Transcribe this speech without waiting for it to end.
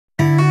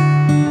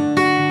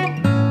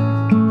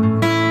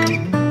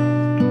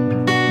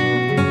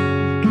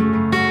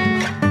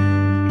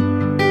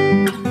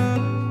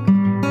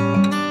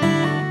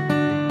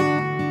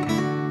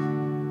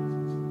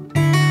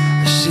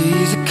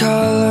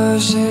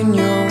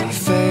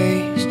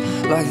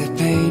like the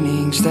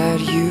paintings that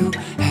you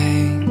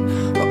hang,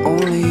 but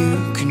only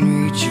you can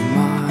read your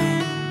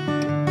mind.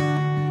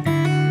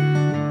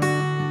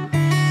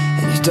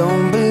 And you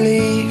don't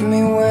believe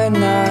me when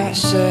I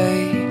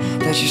say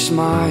that your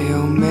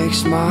smile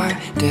makes my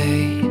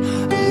day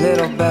a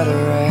little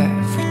better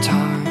every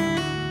time.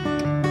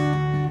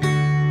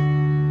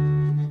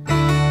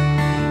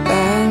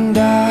 And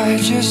I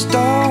just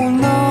don't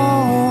know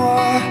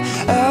what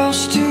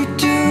else to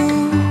do.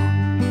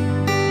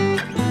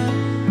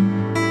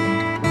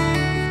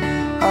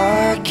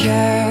 I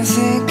can't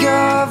think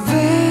of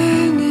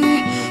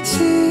anything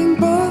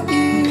but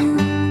you.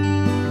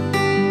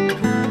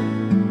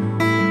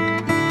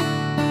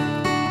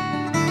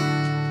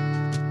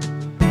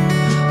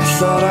 I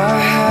thought I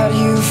had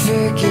you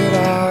figured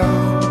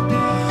out.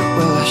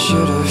 Well, I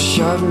should have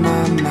shut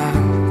my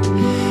mouth,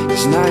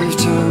 'cause now you've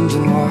turned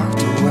and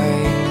walked away.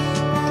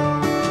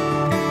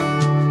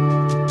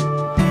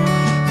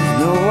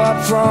 I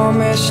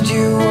promised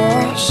you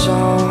a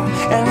song,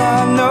 and I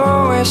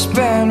know it's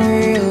been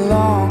real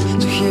long.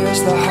 So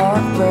here's the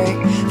heartbreak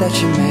that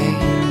you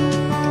made.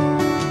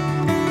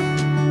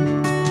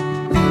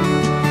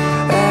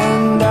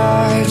 And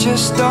I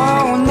just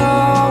don't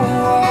know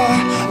what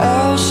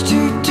else to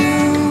do.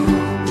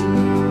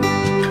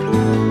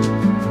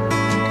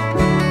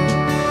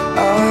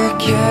 I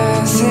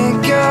can't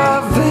think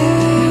of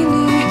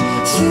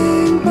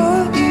anything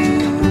but you.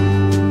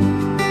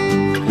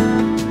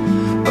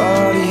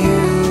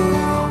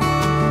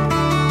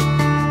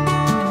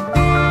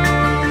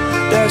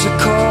 There's a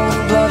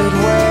cold-blooded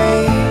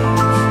wave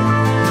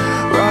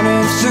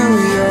running through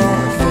your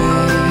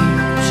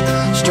veins,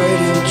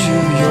 straight into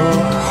your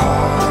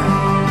heart.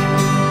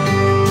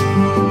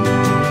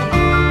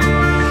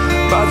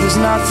 But there's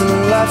nothing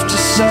left to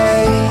say.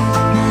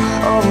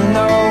 Oh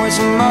no, it's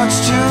much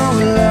too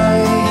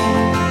late.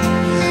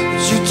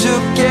 But you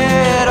took it